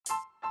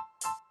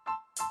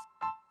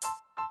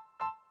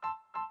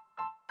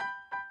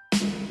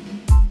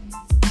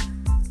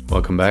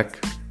Welcome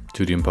back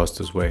to The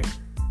Imposter's Way,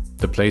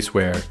 the place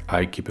where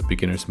I keep a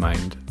beginner's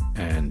mind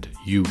and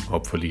you,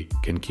 hopefully,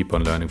 can keep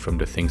on learning from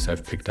the things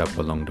I've picked up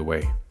along the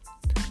way.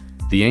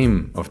 The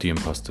aim of The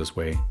Imposter's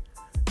Way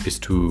is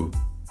to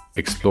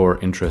explore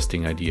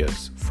interesting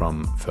ideas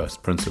from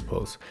first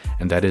principles,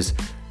 and that is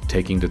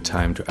taking the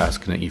time to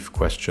ask naive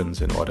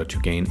questions in order to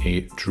gain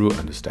a true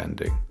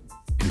understanding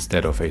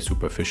instead of a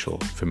superficial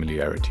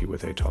familiarity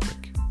with a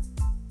topic.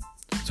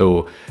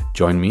 So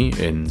join me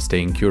in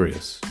staying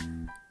curious,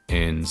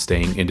 in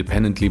staying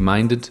independently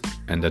minded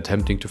and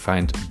attempting to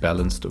find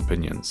balanced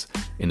opinions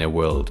in a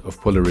world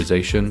of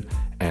polarization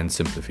and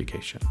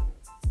simplification.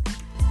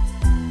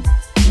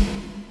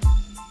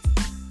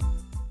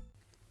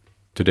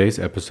 Today's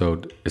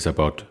episode is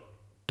about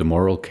the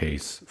moral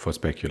case for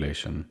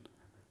speculation,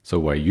 so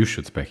why you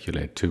should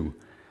speculate too.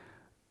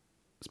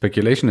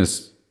 Speculation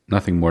is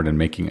nothing more than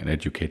making an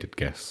educated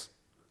guess.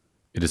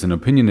 It is an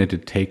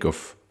opinionated take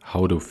of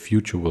how the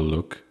future will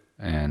look,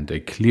 and a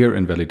clear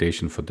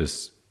invalidation for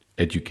this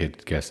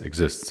educated guess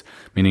exists,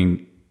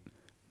 meaning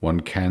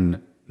one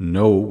can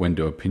know when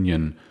the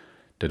opinion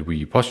that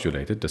we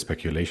postulated, the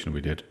speculation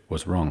we did,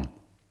 was wrong.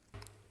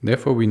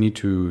 Therefore, we need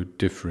to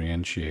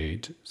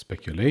differentiate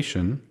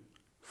speculation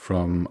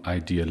from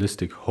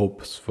idealistic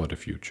hopes for the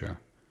future.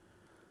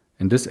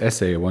 In this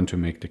essay, I want to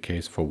make the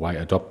case for why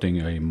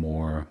adopting a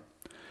more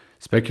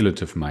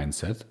speculative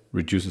mindset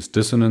reduces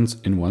dissonance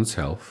in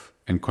oneself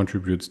and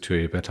contributes to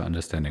a better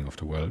understanding of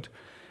the world.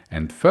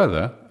 And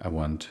further, I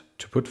want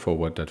to put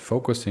forward that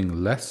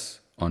focusing less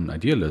on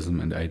idealism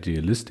and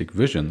idealistic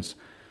visions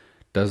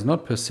does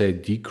not per se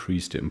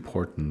decrease the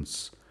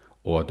importance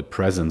or the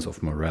presence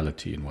of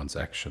morality in one's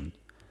action.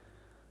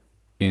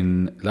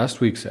 In last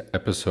week's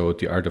episode,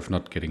 The Art of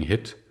Not Getting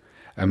Hit,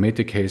 I made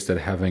the case that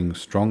having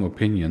strong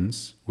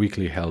opinions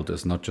weakly held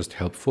is not just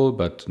helpful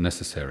but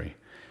necessary.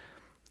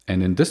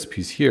 And in this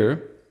piece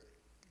here,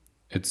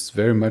 it's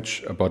very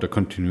much about a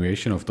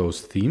continuation of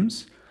those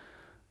themes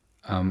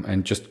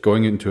and just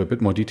going into a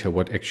bit more detail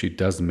what actually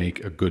does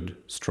make a good,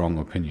 strong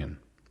opinion.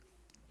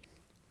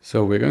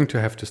 So we're going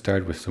to have to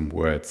start with some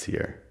words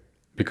here,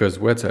 because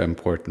words are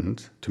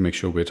important to make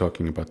sure we're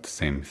talking about the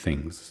same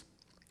things.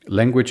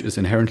 Language is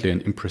inherently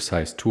an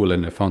imprecise tool,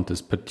 and I found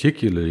this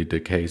particularly the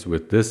case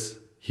with this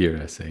here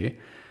essay,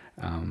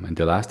 and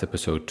the last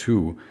episode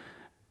too,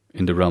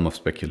 in the realm of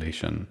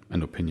speculation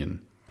and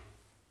opinion.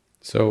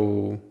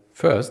 So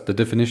first, the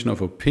definition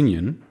of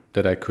opinion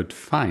that I could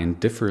find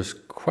differs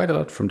quite a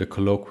lot from the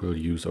colloquial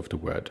use of the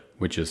word,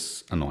 which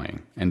is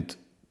annoying. And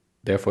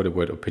therefore the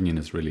word opinion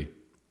is really,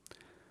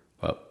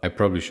 well, I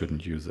probably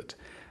shouldn't use it.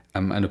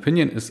 An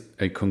opinion is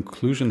a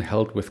conclusion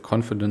held with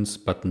confidence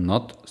but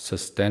not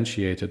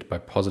substantiated by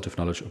positive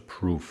knowledge or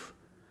proof.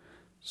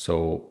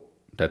 So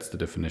that's the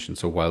definition.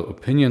 So while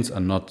opinions are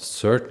not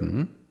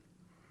certain,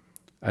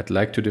 I'd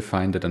like to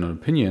define that an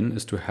opinion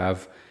is to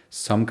have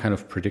some kind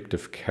of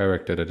predictive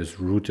character that is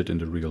rooted in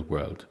the real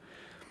world.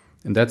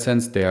 In that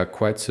sense, they are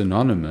quite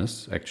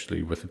synonymous,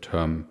 actually, with the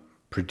term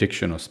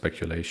prediction or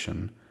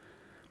speculation.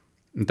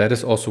 And that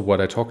is also what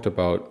I talked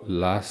about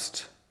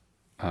last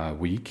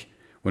week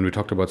when we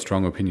talked about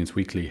strong opinions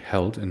weakly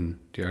held in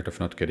The Art of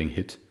Not Getting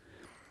Hit.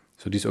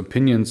 So these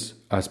opinions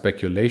are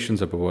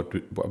speculations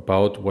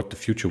about what the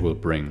future will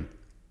bring.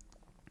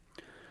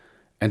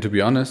 And to be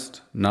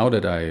honest, now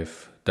that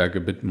I've dug a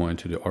bit more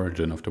into the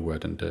origin of the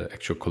word and the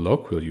actual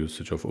colloquial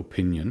usage of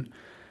opinion,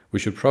 we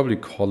should probably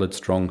call it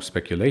strong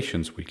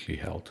speculations weakly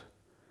held.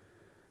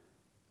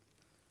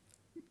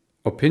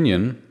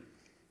 Opinion,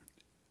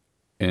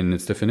 in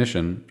its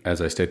definition,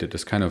 as I stated,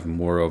 is kind of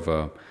more of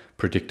a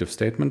predictive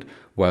statement,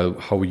 while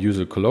how we use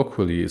it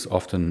colloquially is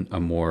often a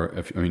more,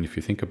 if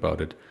you think about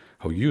it,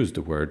 how we use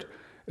the word,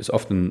 is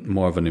often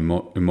more of an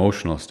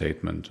emotional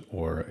statement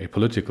or a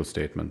political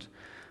statement.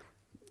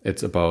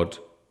 It's about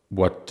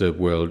what the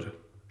world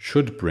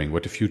should bring,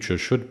 what the future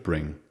should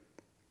bring.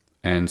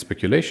 And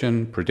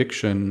speculation,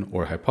 prediction,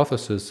 or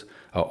hypothesis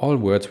are all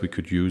words we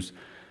could use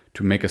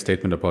to make a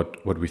statement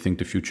about what we think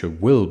the future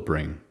will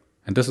bring.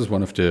 And this is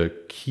one of the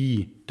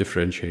key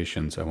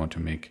differentiations I want to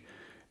make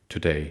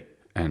today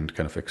and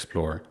kind of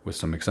explore with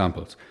some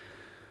examples.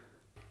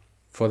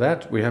 For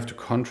that, we have to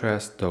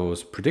contrast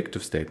those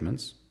predictive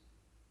statements,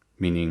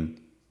 meaning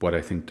what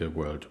I think the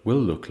world will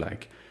look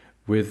like,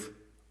 with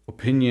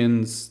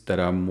opinions that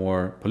are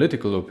more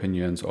political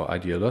opinions or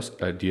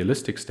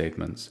idealistic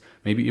statements,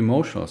 maybe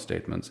emotional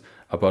statements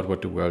about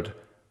what the world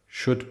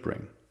should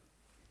bring.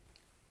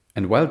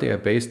 And while they are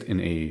based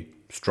in a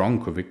strong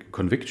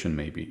conviction,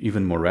 maybe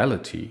even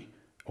morality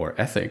or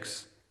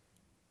ethics,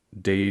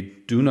 they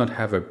do not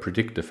have a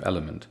predictive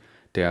element.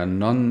 They are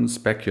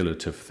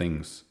non-speculative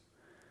things.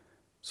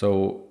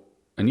 So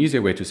an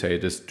easier way to say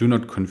it is do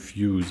not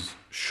confuse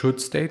should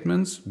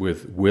statements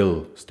with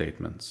will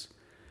statements.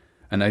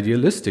 An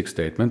idealistic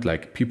statement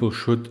like people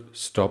should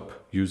stop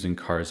using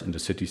cars in the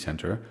city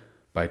center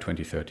by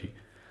 2030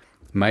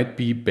 might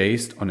be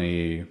based on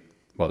a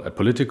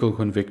political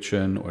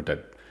conviction or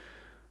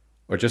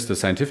just a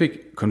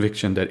scientific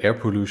conviction that air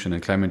pollution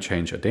and climate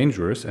change are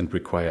dangerous and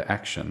require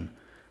action.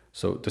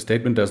 So the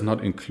statement does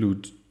not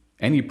include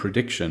any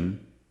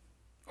prediction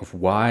of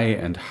why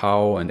and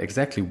how and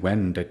exactly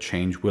when that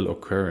change will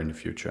occur in the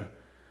future.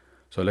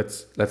 So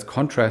let's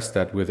contrast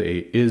that with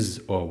a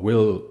is or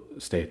will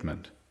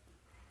statement.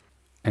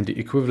 And the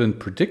equivalent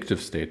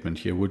predictive statement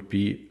here would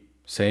be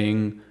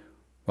saying,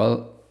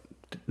 well,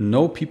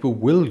 no people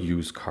will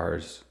use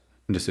cars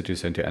in the city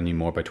center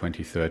anymore by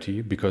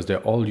 2030 because they're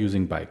all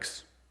using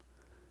bikes.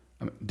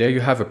 I mean, there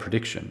you have a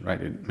prediction,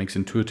 right? It makes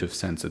intuitive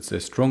sense. It's a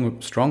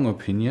strong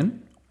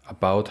opinion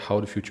about how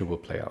the future will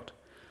play out.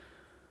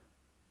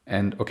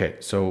 And okay,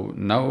 so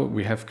now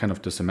we have kind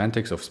of the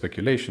semantics of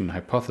speculation,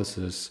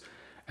 hypothesis,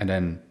 and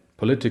then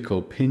political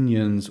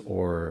opinions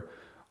or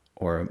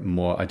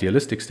more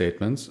idealistic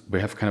statements. We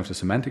have kind of the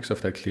semantics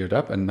of that cleared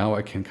up, and now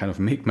I can kind of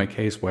make my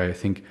case why I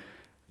think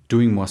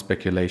doing more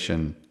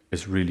speculation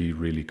is really,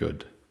 really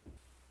good.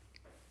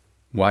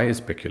 Why is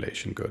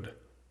speculation good?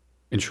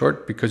 In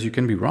short, because you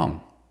can be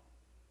wrong.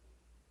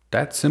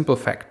 That simple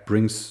fact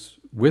brings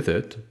with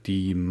it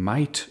the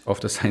might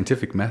of the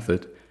scientific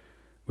method,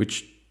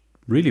 which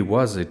really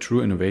was a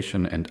true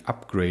innovation and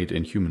upgrade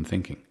in human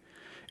thinking.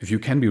 If you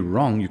can be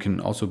wrong, you can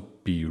also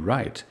be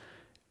right.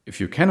 If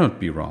you cannot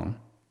be wrong,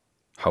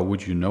 how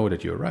would you know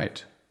that you're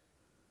right?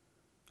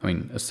 I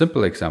mean, a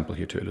simple example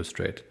here to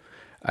illustrate.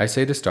 I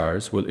say the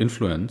stars will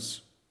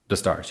influence the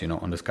stars,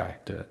 on the sky,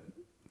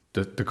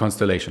 the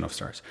constellation of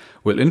stars,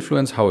 will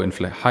influence how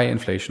high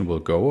inflation will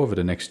go over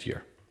the next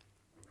year.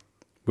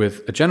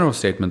 With a general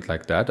statement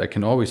like that, I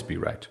can always be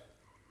right.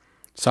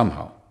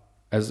 Somehow.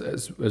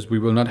 As we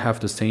will not have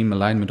the same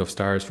alignment of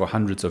stars for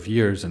hundreds of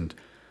years, and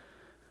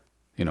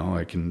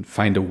I can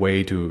find a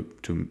way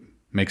to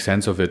make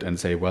sense of it and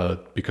say, well,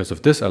 because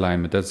of this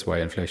alignment, that's why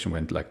inflation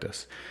went like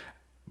this.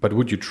 But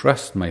would you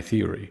trust my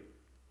theory?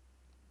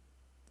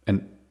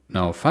 And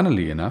now,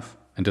 funnily enough,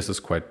 and this is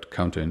quite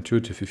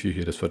counterintuitive if you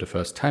hear this for the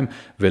first time,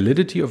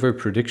 validity of a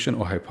prediction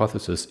or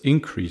hypothesis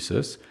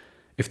increases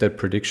if that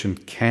prediction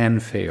can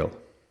fail.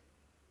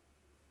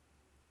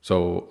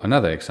 So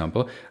another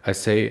example, I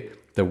say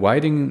the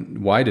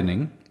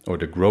widening or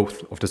the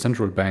growth of the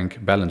central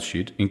bank balance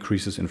sheet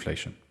increases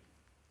inflation.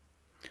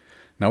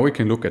 Now we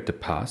can look at the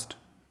past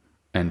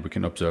and we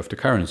can observe the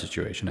current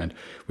situation, and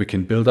we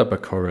can build up a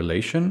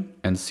correlation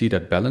and see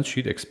that balance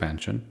sheet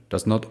expansion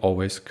does not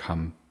always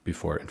come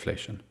before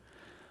inflation.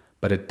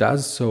 But it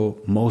does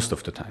so most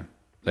of the time.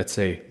 Let's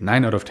say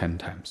 9 out of 10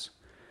 times.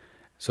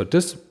 So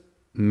this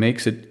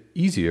makes it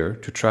easier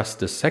to trust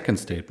the second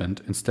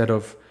statement instead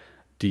of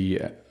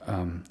the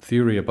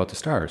theory about the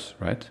stars,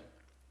 right?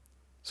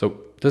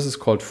 So this is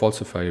called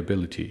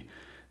falsifiability.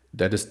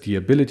 That is the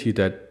ability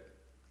that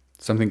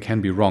something can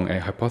be wrong, a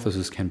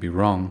hypothesis can be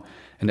wrong,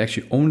 and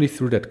actually only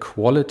through that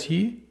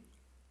quality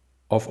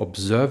of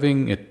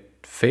observing it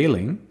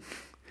failing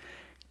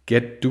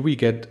do we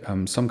get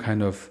some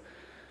kind of,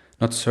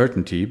 not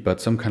certainty,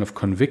 but some kind of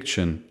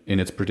conviction in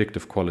its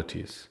predictive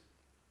qualities.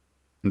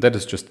 And that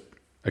is just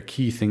a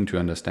key thing to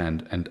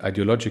understand, and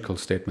ideological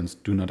statements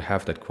do not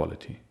have that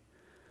quality.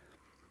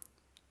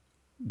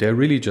 They're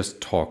really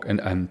just talk,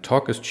 and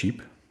talk is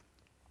cheap.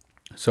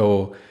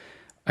 So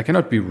I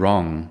cannot be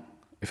wrong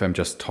if I'm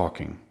just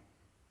talking.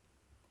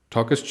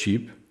 Talk is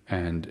cheap,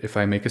 and if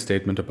I make a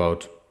statement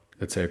about,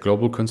 let's say, a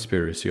global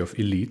conspiracy of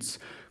elites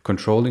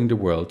controlling the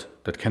world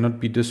that cannot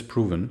be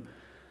disproven,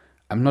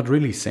 I'm not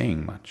really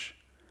saying much.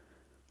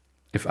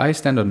 If I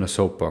stand on a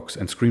soapbox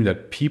and scream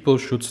that people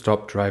should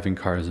stop driving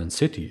cars in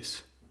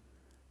cities,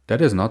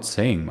 that is not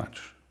saying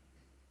much.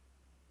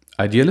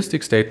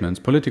 Idealistic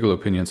statements, political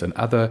opinions, and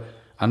other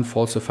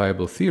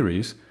unfalsifiable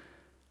theories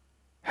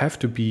have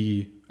to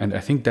be, and I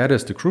think that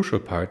is the crucial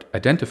part,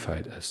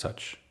 identified as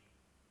such.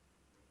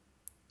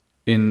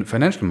 In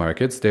financial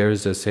markets, there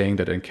is a saying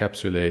that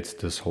encapsulates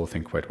this whole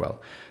thing quite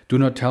well. Do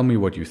not tell me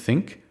what you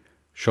think,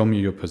 show me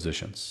your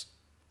positions.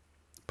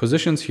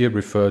 Positions here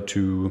refer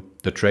to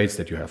the trades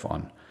that you have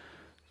on.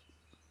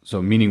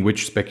 So meaning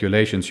which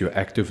speculations you're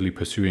actively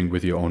pursuing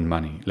with your own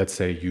money. Let's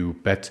say you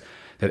bet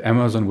that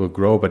Amazon will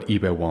grow but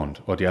eBay won't,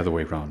 or the other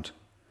way around.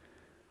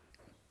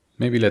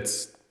 Maybe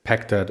let's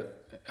pack that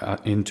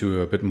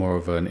into a bit more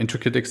of an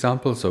intricate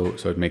example so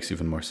it makes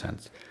even more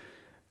sense.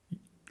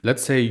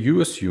 Let's say you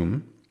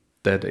assume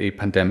that a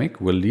pandemic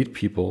will lead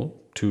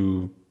people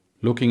to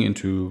looking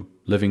into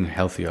living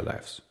healthier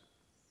lives.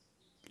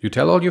 You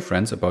tell all your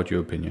friends about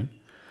your opinion.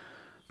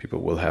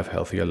 People will have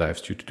healthier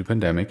lives due to the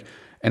pandemic,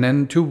 and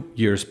then 2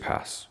 years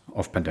pass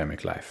of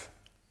pandemic life.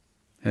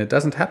 And it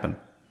doesn't happen.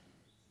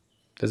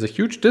 There's a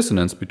huge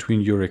dissonance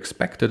between your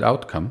expected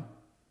outcome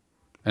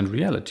and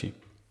reality.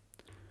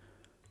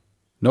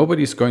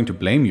 Nobody's going to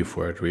blame you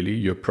for it, really.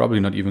 You're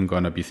probably not even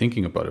going to be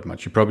thinking about it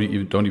much. You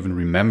probably don't even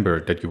remember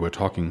that you were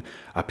talking,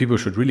 people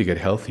should really get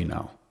healthy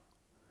now.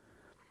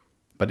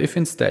 But if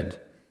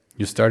instead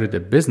you started a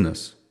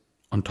business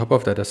on top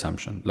of that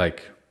assumption,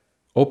 like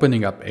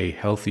opening up a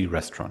healthy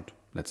restaurant,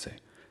 let's say,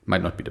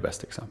 might not be the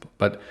best example,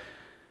 but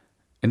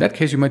in that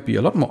case, you might be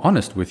a lot more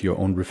honest with your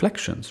own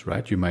reflections,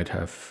 right? You might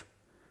have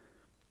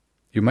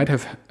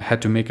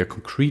had to make a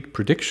concrete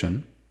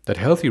prediction that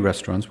healthy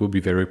restaurants will be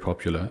very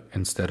popular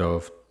instead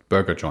of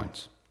burger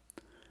joints.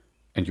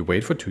 And you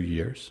wait for 2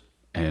 years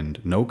and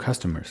no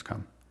customers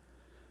come.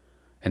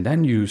 And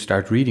then you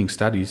start reading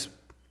studies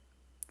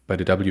by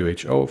the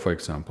WHO, for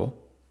example,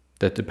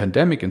 that the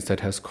pandemic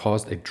instead has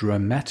caused a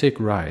dramatic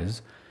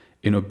rise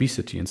in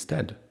obesity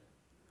instead.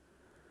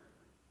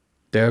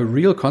 There are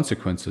real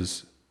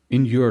consequences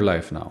in your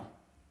life now.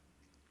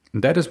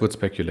 And that is what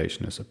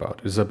speculation is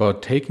about. It's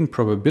about taking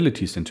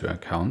probabilities into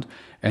account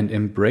and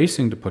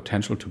embracing the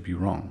potential to be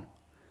wrong.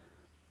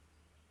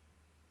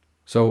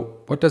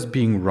 So, what does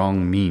being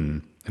wrong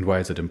mean and why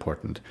is it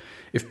important?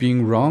 If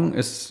being wrong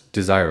is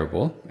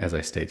desirable, as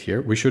I state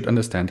here, we should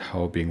understand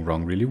how being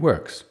wrong really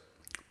works.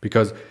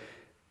 Because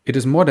it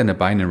is more than a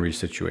binary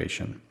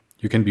situation.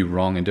 You can be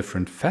wrong in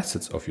different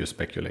facets of your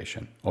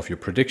speculation, of your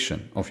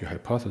prediction, of your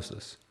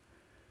hypothesis.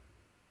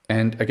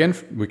 And again,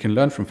 we can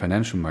learn from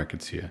financial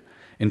markets here.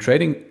 In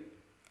trading,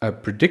 a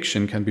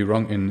prediction can be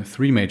wrong in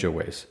 3 major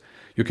ways.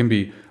 You can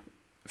be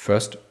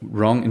first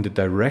wrong in the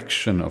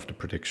direction of the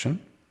prediction.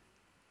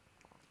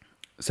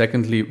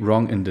 Secondly,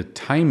 wrong in the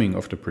timing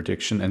of the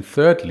prediction. And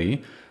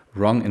thirdly,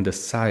 wrong in the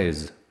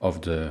size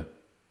of the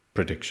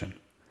prediction.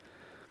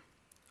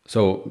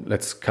 So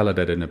let's color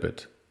that in a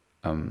bit.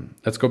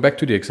 Let's go back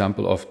to the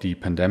example of the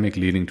pandemic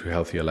leading to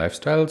healthier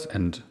lifestyles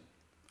and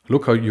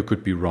look how you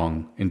could be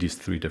wrong in these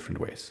 3 different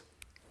ways.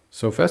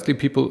 So firstly,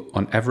 people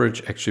on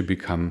average actually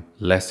become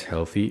less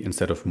healthy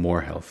instead of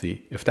more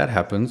healthy. If that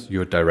happens,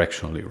 you're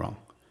directionally wrong.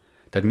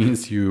 That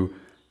means you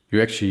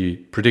actually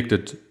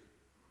predicted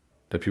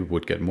that people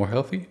would get more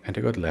healthy and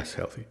they got less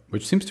healthy,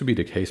 which seems to be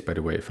the case, by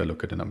the way, if I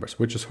look at the numbers,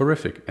 which is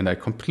horrific. And I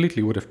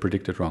completely would have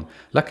predicted wrong.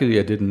 Luckily,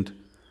 I didn't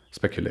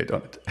speculate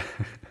on it.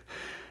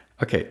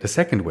 Okay, the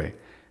second way.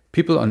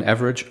 People on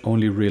average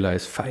only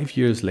realize 5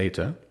 years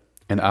later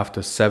and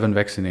after 7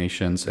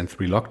 vaccinations and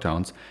 3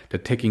 lockdowns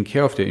that taking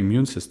care of their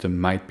immune system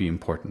might be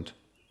important,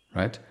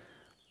 right?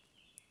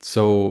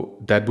 So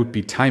that would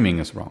be timing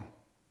is wrong.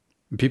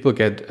 People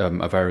get a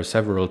virus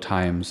several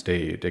times,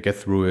 they get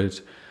through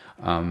it,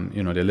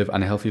 they live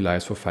unhealthy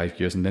lives for 5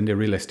 years and then they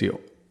realize the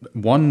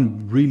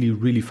one really,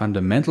 really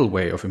fundamental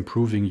way of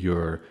improving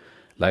your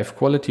life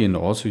quality and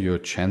also your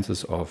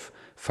chances of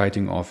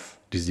fighting off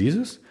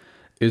diseases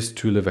is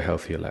to live a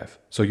healthier life.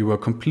 So you were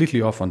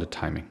completely off on the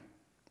timing.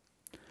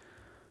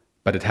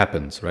 But it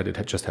happens, right?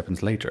 It just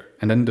happens later.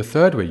 And then the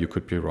third way you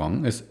could be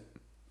wrong is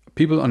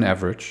people on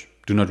average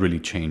do not really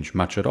change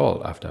much at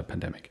all after a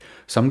pandemic.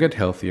 Some get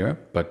healthier,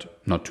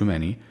 but not too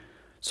many.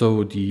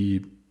 So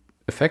the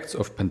effects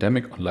of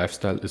pandemic on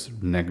lifestyle is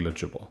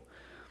negligible.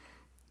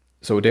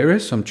 So there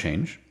is some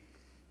change,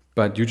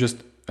 but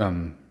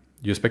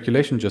your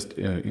speculation just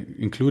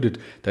included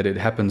that it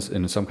happens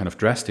in some kind of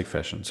drastic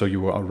fashion. So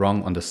you were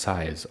wrong on the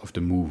size of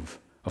the move,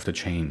 of the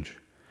change.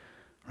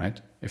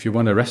 Right? If you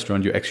want a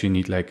restaurant, you actually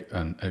need like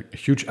a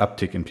huge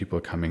uptick in people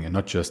coming and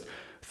not just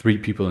 3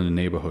 people in the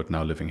neighborhood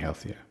now living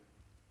healthier.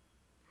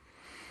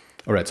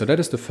 All right, so that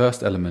is the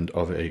first element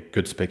of a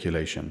good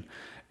speculation.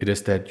 It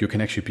is that you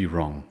can actually be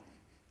wrong.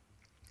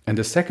 And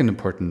the second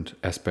important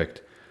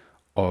aspect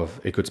of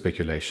a good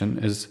speculation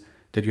is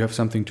that you have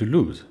something to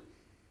lose.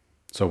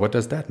 So what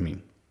does that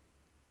mean?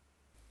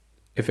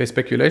 If a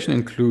speculation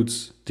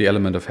includes the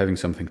element of having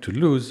something to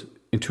lose,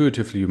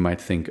 intuitively you might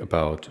think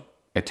about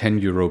a 10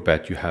 euro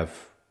bet you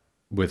have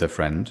with a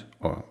friend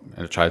or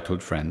a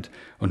childhood friend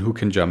on who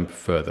can jump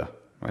further.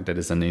 Right? That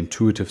is an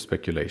intuitive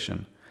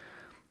speculation.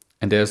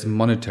 And there's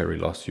monetary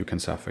loss you can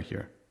suffer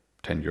here,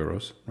 10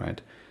 euros,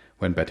 right,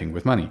 when betting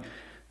with money.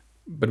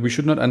 But we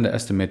should not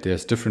underestimate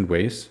there's different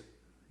ways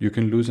you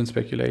can lose in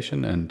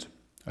speculation, and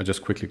I'll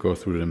just quickly go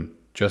through them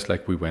just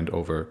like we went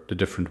over the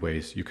different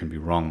ways you can be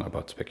wrong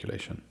about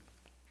speculation.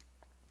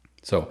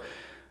 So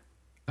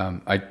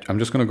I'm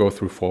just going to go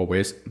through 4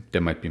 ways.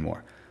 There might be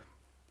more.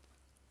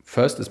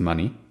 First is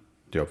money,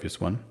 the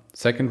obvious one.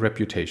 Second,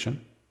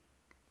 reputation.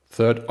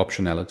 Third,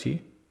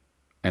 optionality.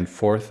 And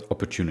fourth,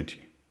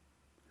 opportunity.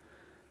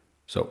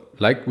 So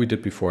like we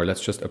did before,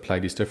 let's just apply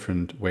these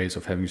different ways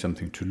of having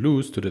something to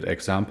lose to that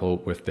example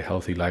with the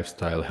healthy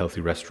lifestyle,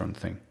 healthy restaurant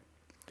thing.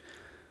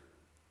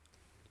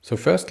 So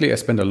firstly, I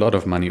spend a lot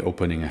of money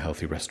opening a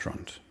healthy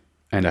restaurant.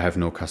 And I have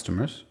no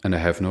customers and I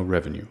have no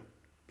revenue.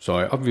 So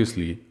I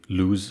obviously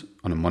lose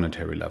on a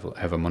monetary level.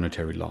 I have a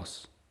monetary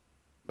loss.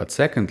 But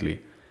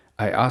secondly,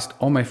 I asked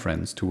all my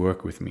friends to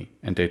work with me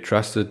and they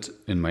trusted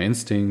in my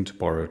instinct,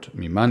 borrowed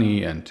me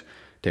money, and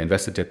they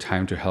invested their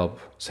time to help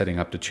setting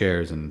up the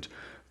chairs and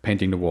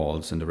painting the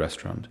walls in the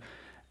restaurant.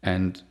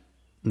 And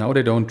now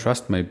they don't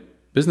trust my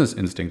business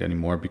instinct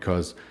anymore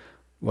because,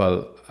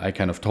 well, I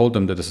kind of told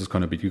them that this is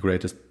going to be the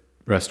greatest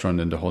restaurant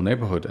in the whole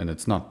neighborhood and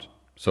it's not.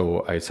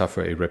 So I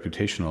suffer a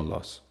reputational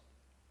loss.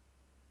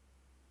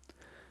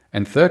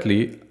 And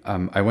thirdly,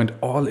 I went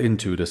all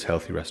into this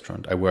healthy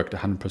restaurant. I worked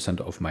 100%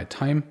 of my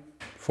time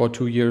for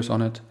 2 years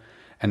on it,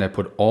 and I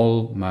put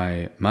all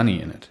my money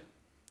in it.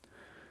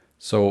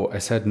 So I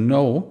said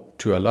no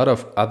to a lot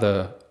of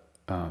other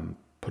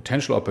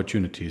potential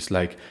opportunities,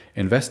 like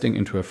investing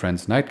into a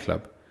friend's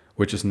nightclub,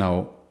 which is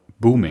now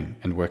booming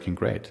and working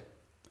great.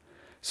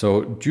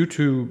 So due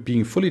to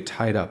being fully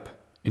tied up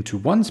into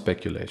one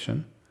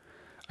speculation,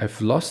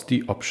 I've lost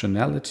the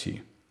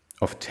optionality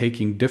of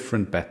taking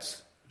different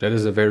bets. That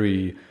is a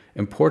very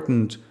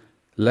important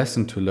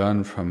lesson to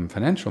learn from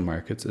financial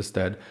markets, is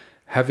that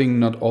having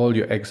not all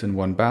your eggs in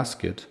one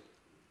basket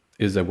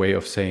is a way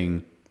of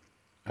saying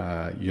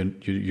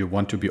you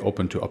want to be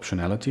open to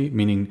optionality,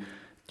 meaning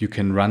you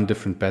can run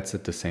different bets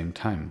at the same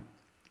time.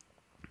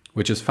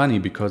 Which is funny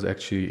because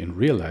actually in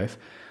real life,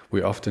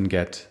 we often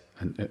get,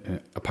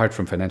 apart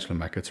from financial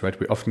markets, right,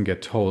 we often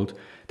get told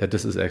that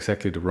this is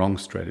exactly the wrong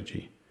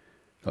strategy.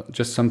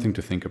 Just something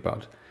to think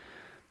about.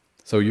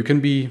 So you can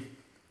be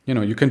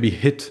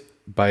hit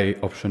by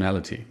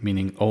optionality,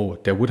 meaning, oh,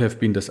 there would have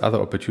been this other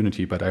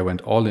opportunity, but I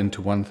went all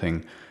into one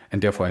thing,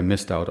 and therefore I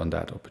missed out on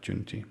that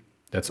opportunity.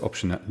 That's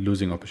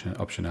losing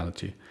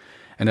optionality.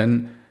 And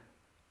then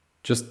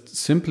just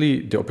simply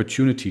the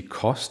opportunity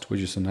cost,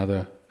 which is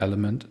another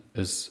element,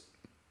 is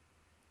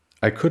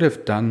I could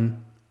have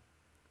done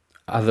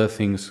other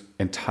things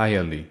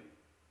entirely.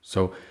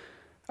 So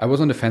I was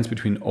on the fence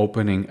between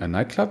opening a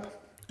nightclub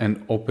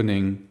and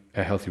opening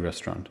a healthy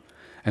restaurant.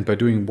 And by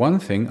doing one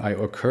thing, I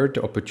incurred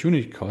the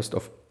opportunity cost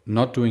of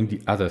not doing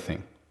the other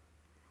thing,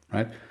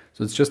 right?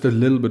 So it's just a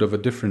little bit of a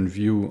different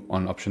view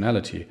on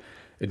optionality.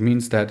 It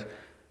means that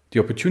the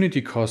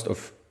opportunity cost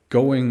of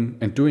going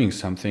and doing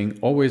something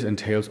always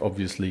entails,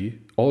 obviously,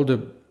 all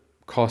the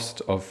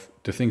cost of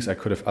the things I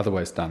could have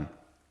otherwise done,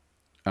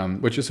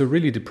 which is a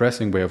really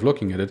depressing way of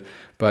looking at it.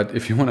 But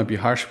if you want to be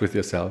harsh with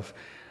yourself,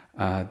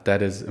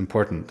 that is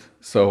important.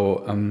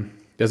 So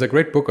there's a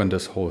great book on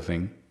this whole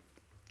thing.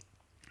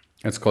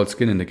 It's called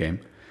Skin in the Game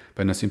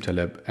by Nassim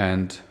Taleb.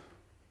 And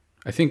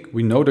I think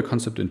we know the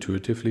concept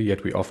intuitively,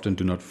 yet we often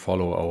do not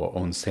follow our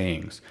own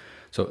sayings.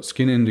 So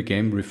skin in the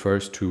game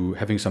refers to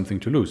having something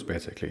to lose,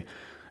 basically.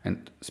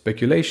 And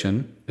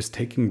speculation is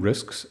taking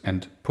risks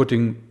and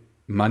putting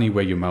money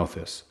where your mouth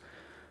is.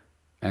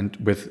 And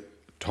with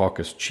talk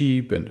is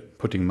cheap and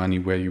putting money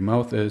where your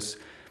mouth is,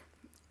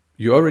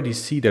 you already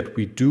see that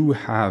we do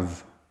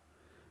have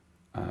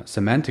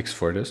semantics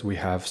for this. We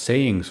have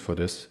sayings for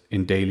this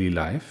in daily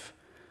life.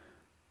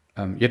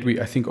 Yet we,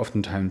 I think,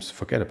 oftentimes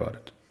forget about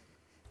it.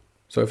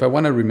 So if I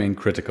want to remain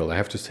critical, I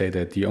have to say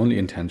that the only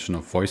intention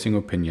of voicing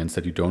opinions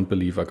that you don't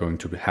believe are going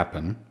to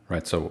happen,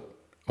 right? So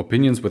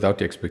opinions without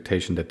the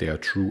expectation that they are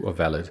true or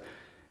valid,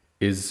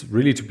 is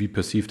really to be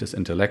perceived as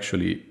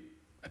intellectually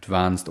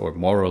advanced or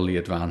morally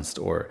advanced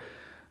or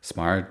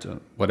smart,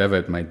 or whatever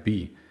it might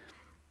be.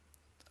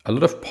 A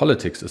lot of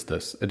politics is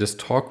this. It is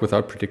talk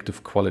without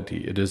predictive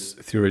quality. It is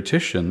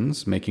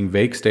theoreticians making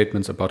vague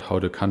statements about how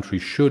the country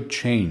should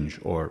change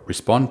or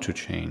respond to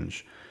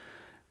change.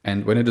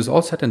 And when it is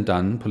all said and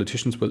done,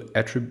 politicians will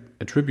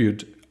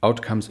attribute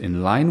outcomes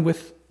in line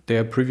with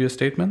their previous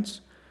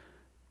statements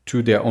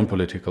to their own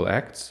political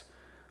acts.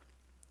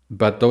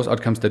 But those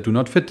outcomes that do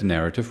not fit the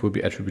narrative will be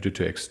attributed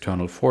to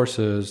external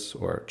forces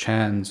or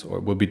chance,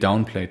 or will be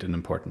downplayed in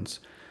importance.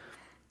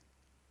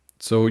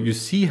 So you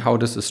see how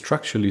this is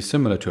structurally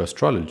similar to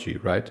astrology,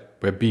 right?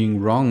 Where being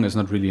wrong is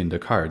not really in the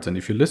cards. And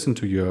if you listen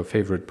to your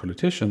favorite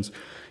politicians,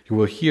 you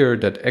will hear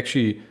that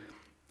actually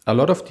a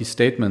lot of these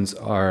statements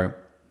are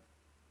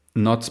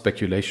not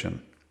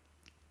speculation.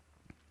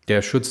 They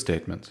are should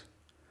statements.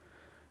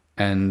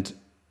 And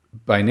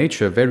by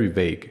nature, very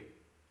vague.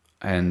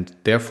 And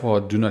therefore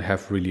do not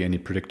have really any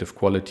predictive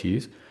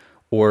qualities,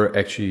 or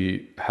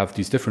actually have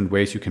these different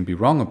ways you can be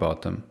wrong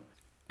about them.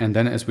 And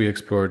then, as we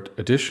explored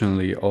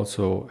additionally,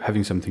 also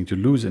having something to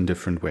lose in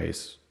different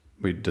ways.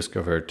 We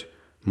discovered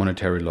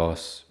monetary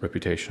loss,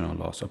 reputational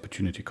loss,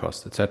 opportunity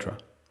cost, etc.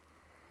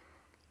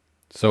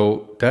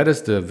 So that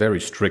is the very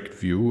strict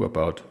view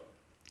about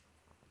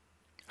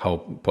how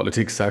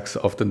politics sucks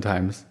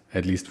oftentimes,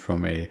 at least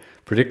from a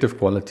predictive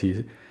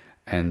quality,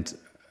 and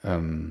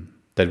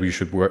that we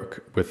should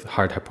work with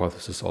hard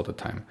hypothesis all the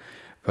time.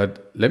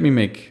 But let me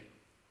make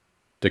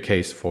the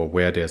case for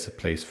where there's a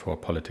place for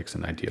politics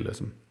and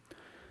idealism.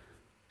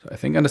 So I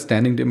think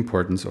understanding the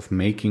importance of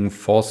making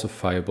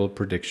falsifiable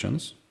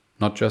predictions,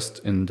 not just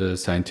in the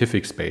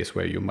scientific space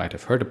where you might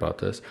have heard about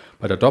this,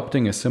 but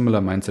adopting a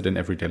similar mindset in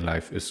everyday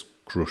life is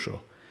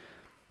crucial.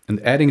 And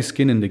adding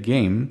skin in the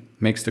game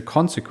makes the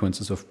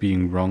consequences of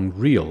being wrong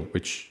real,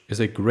 which is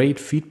a great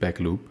feedback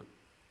loop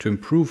to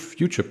improve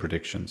future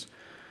predictions.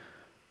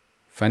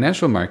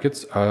 Financial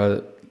markets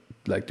are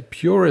like the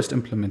purest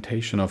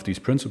implementation of these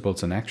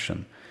principles in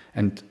action.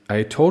 And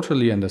I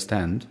totally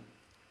understand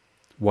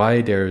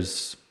why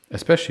there's,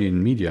 especially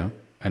in media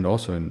and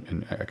also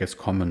in I guess,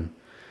 common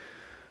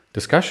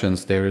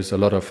discussions, there is a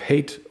lot of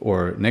hate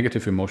or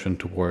negative emotion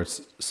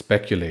towards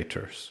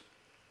speculators.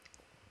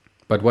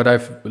 But what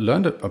I've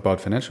learned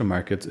about financial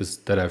markets is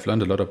that I've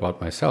learned a lot about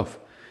myself,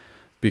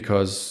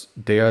 because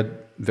they are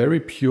very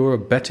pure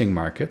betting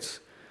markets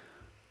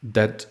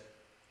that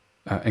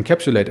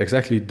encapsulate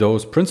exactly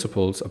those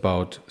principles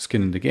about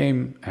skin in the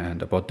game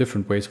and about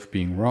different ways of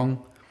being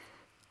wrong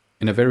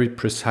in a very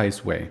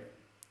precise way.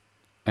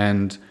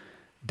 And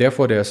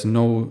therefore, there's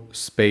no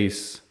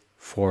space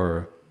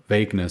for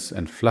vagueness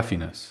and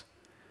fluffiness.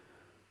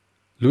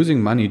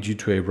 losing money due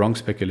to a wrong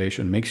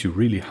speculation makes you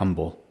really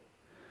humble.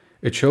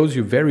 It shows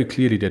you very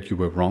clearly that you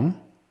were wrong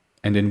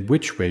and in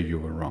which way you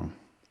were wrong.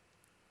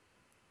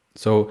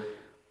 So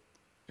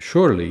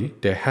surely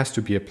there has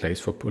to be a place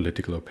for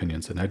political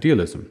opinions and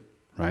idealism,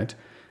 right?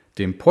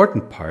 The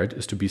important part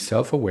is to be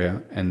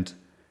self-aware and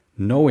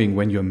knowing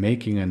when you're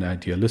making an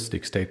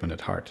idealistic statement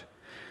at heart.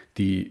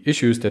 The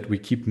issue is that we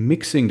keep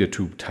mixing the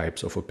two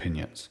types of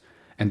opinions,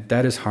 and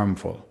that is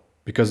harmful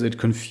because it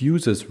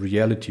confuses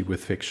reality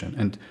with fiction.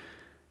 And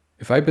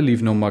if I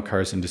believe no more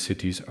cars in the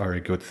cities are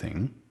a good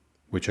thing,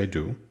 which I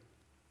do,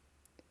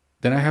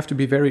 then I have to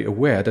be very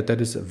aware that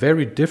that is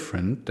very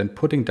different than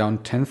putting down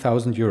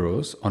 10,000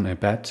 euros on a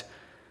bet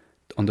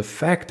on the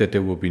fact that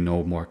there will be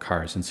no more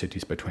cars in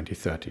cities by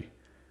 2030.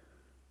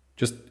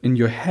 Just in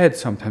your head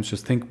sometimes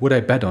just think, would I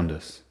bet on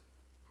this?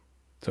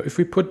 So if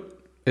we put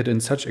it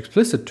in such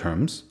explicit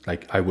terms,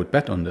 like I would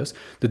bet on this,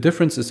 the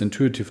difference is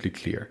intuitively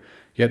clear.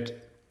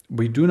 Yet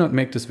we do not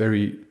make this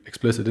very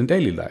explicit in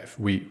daily life.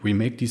 We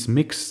make these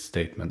mixed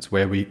statements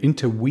where we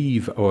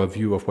interweave our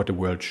view of what the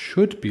world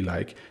should be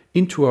like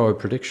into our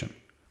prediction.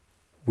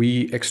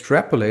 We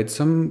extrapolate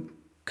some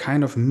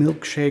kind of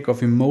milkshake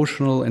of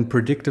emotional and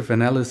predictive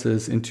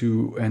analysis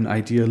into an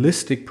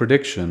idealistic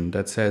prediction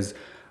that says,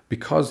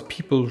 because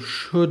people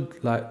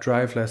should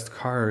drive less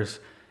cars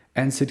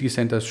and city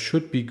centers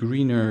should be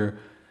greener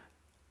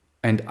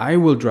and I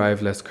will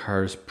drive less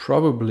cars,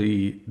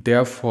 probably,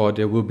 therefore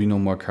there will be no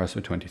more cars by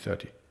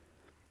 2030.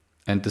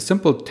 And the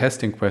simple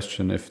testing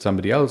question, if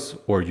somebody else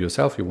or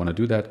yourself, you want to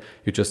do that,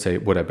 you just say,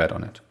 would I bet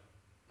on it?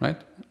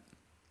 Right?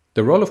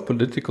 The role of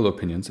political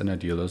opinions and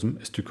idealism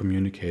is to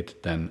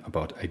communicate then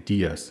about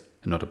ideas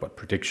and not about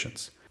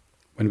predictions.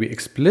 When we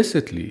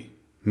explicitly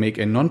make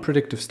a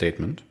non-predictive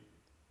statement,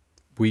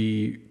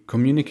 we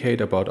communicate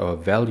about our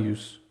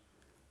values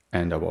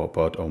and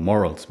about our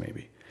morals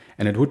maybe.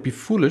 And it would be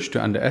foolish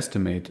to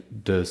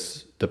underestimate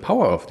the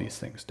power of these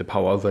things, the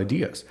power of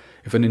ideas.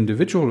 If an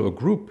individual or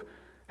group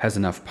has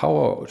enough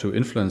power to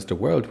influence the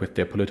world with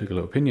their political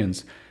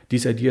opinions,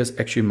 these ideas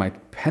actually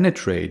might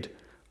penetrate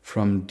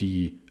from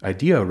the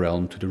idea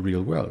realm to the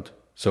real world.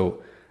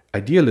 So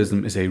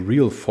idealism is a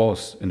real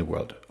force in the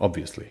world,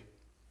 obviously.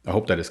 I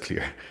hope that is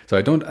clear. So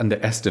I don't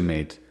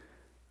underestimate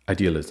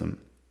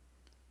idealism.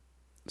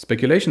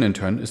 Speculation, in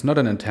turn, is not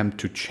an attempt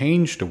to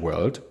change the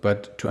world,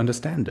 but to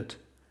understand it.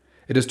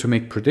 It is to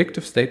make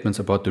predictive statements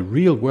about the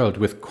real world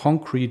with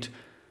concrete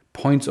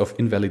points of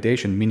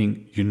invalidation,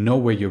 meaning you know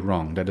where you're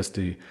wrong. That is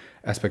the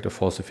aspect of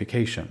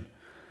falsification.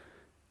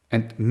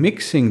 And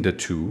mixing the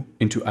two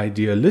into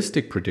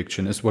idealistic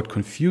prediction is what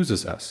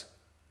confuses us,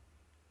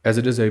 as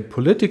it is a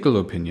political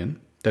opinion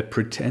that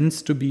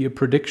pretends to be a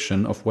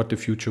prediction of what the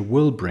future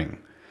will bring.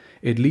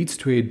 It leads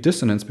to a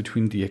dissonance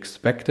between the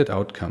expected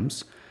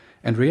outcomes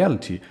and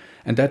reality,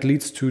 and that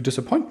leads to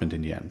disappointment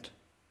in the end.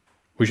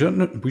 We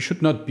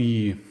should not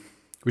be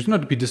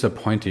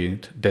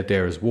disappointed that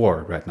there is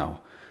war right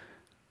now,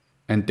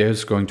 and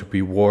there's going to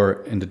be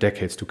war in the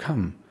decades to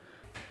come.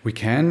 We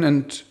can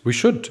and we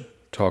should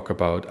talk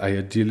about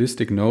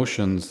idealistic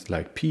notions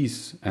like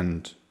peace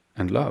and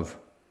love,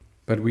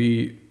 but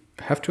we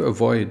have to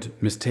avoid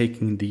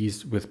mistaking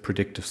these with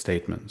predictive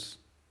statements.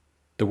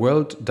 The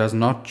world does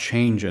not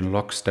change in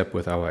lockstep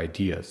with our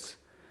ideas,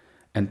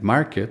 and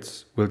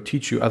markets will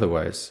teach you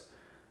otherwise.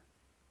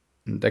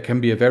 That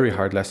can be a very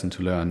hard lesson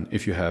to learn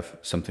if you have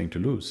something to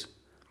lose.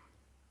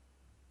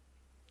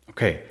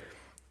 Okay,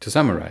 to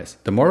summarize,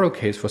 the moral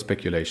case for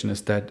speculation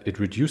is that it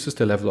reduces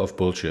the level of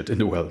bullshit in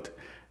the world.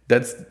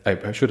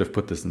 I should have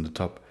put this in the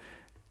top.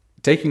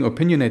 Taking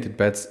opinionated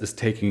bets is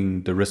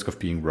taking the risk of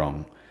being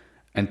wrong.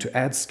 And to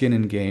add skin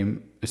in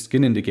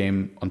the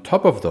game on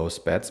top of those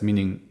bets,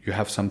 meaning you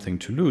have something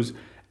to lose,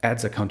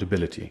 adds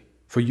accountability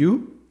for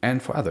you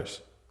and for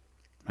others.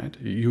 Right?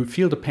 You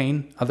feel the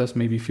pain, others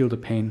maybe feel the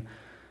pain,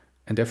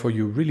 and therefore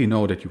you really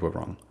know that you were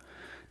wrong.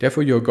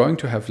 Therefore you're going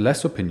to have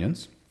less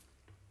opinions,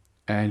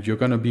 and you're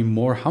going to be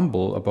more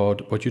humble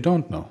about what you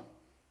don't know.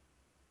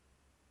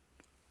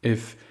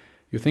 If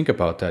you think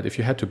about that, if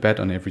you had to bet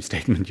on every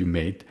statement you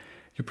made,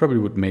 you probably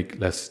would make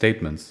less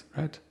statements,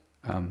 right?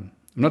 I'm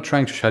not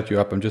trying to shut you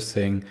up. I'm just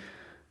saying,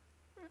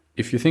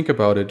 if you think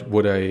about it,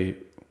 would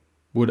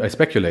I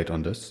speculate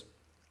on this?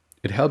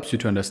 It helps you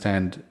to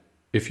understand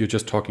if you're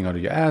just talking out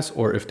of your ass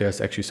or if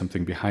there's actually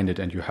something behind it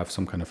and you have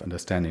some kind of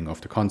understanding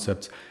of the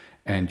concepts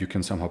and you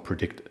can somehow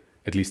predict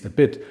at least a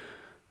bit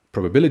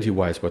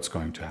probability-wise what's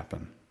going to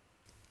happen.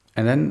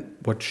 And then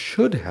what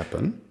should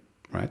happen,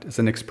 right, is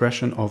an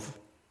expression of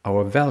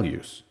our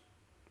values.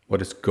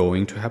 What is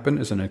going to happen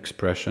is an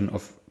expression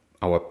of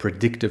our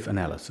predictive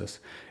analysis.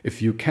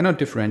 If you cannot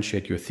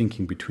differentiate your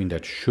thinking between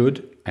that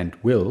should and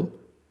will,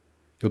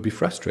 you'll be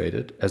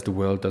frustrated as the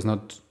world does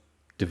not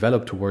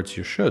develop towards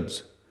your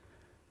shoulds.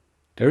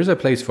 There is a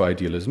place for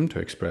idealism to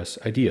express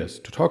ideas,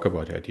 to talk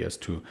about ideas,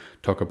 to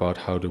talk about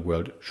how the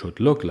world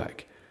should look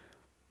like.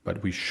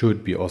 But we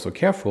should be also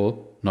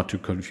careful not to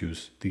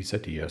confuse these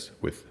ideas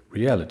with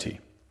reality.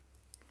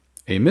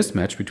 A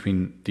mismatch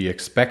between the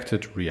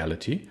expected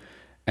reality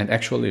and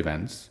actual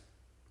events,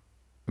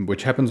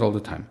 which happens all the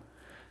time,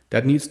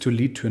 that needs to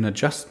lead to an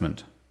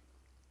adjustment.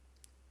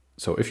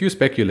 So if you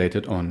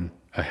speculated on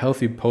a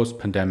healthy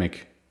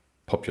post-pandemic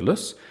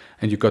populace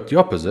and you got the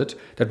opposite,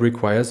 that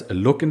requires a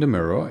look in the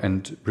mirror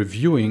and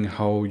reviewing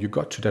how you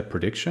got to that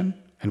prediction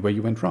and where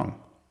you went wrong.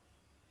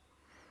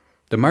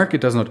 The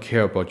market does not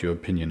care about your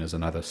opinion, is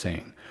another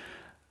saying.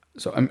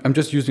 So I'm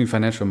just using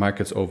financial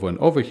markets over and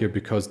over here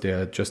because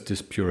they're just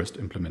this purest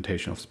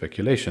implementation of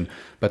speculation.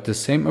 But the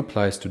same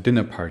applies to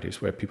dinner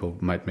parties where people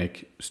might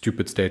make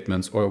stupid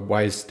statements or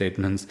wise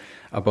statements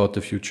about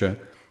the future,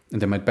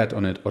 and they might bet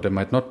on it or they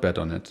might not bet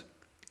on it.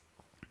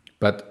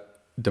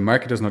 But the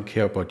market does not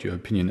care about your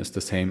opinion. It's the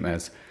same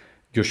as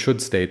your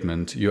should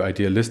statement, your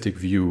idealistic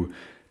view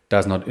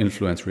does not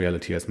influence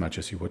reality as much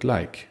as you would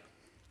like.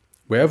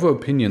 Wherever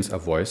opinions are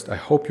voiced, I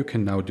hope you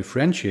can now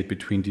differentiate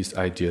between these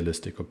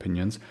idealistic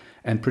opinions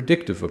and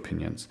predictive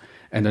opinions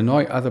and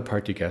annoy other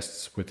party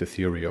guests with the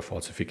theory of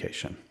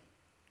falsification.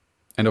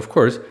 And of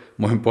course,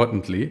 more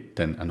importantly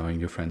than annoying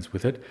your friends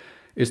with it,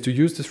 is to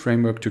use this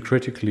framework to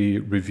critically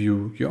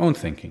review your own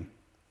thinking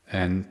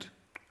and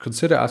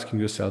consider asking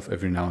yourself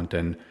every now and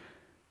then,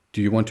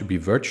 do you want to be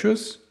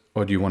virtuous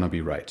or do you want to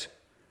be right?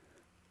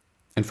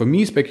 And for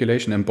me,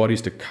 speculation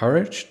embodies the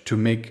courage to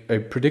make a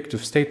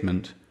predictive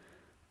statement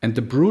and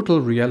the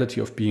brutal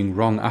reality of being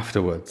wrong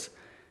afterwards,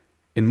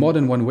 in more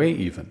than one way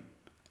even,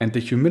 and the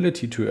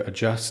humility to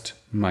adjust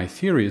my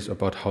theories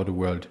about how the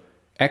world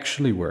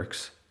actually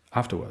works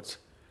afterwards.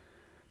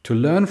 To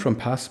learn from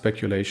past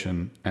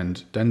speculation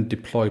and then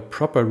deploy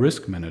proper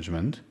risk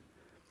management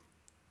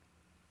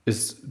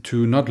is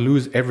to not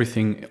lose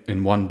everything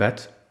in one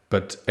bet,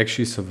 but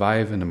actually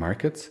survive in the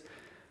markets,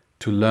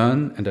 to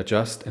learn and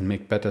adjust and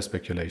make better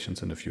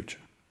speculations in the future.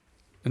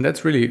 And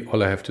that's really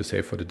all I have to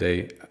say for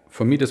today.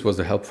 For me, this was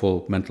a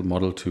helpful mental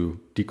model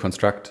to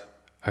deconstruct.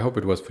 I hope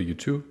it was for you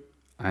too.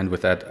 And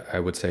with that, I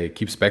would say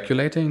keep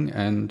speculating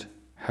and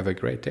have a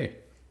great day.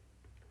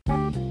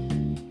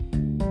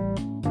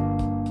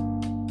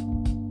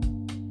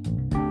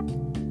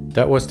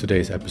 That was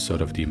today's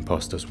episode of The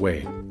Imposter's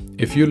Way.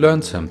 If you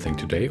learned something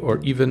today or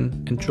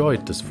even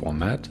enjoyed this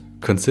format,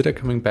 consider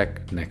coming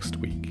back next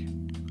week.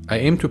 I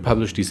aim to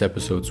publish these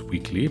episodes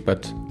weekly,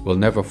 but will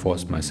never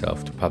force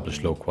myself to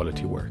publish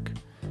low-quality work.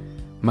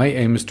 My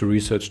aim is to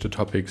research the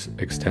topics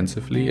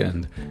extensively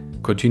and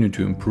continue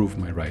to improve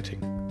my writing.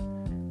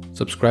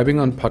 Subscribing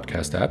on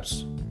podcast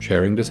apps,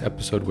 sharing this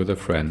episode with a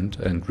friend,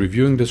 and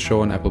reviewing this show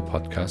on Apple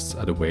Podcasts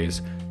are the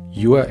ways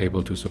you are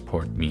able to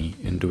support me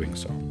in doing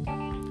so.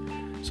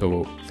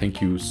 So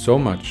thank you so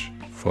much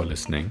for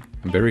listening.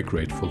 I'm very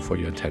grateful for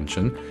your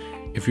attention.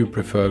 If you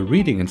prefer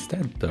reading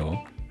instead,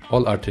 though,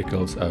 all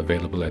articles are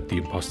available at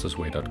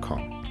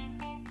theimpostersway.com.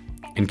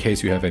 In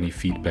case you have any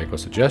feedback or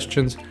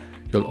suggestions,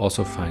 you'll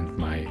also find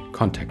my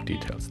contact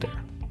details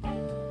there.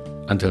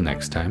 Until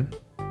next time,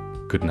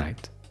 good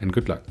night and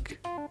good luck.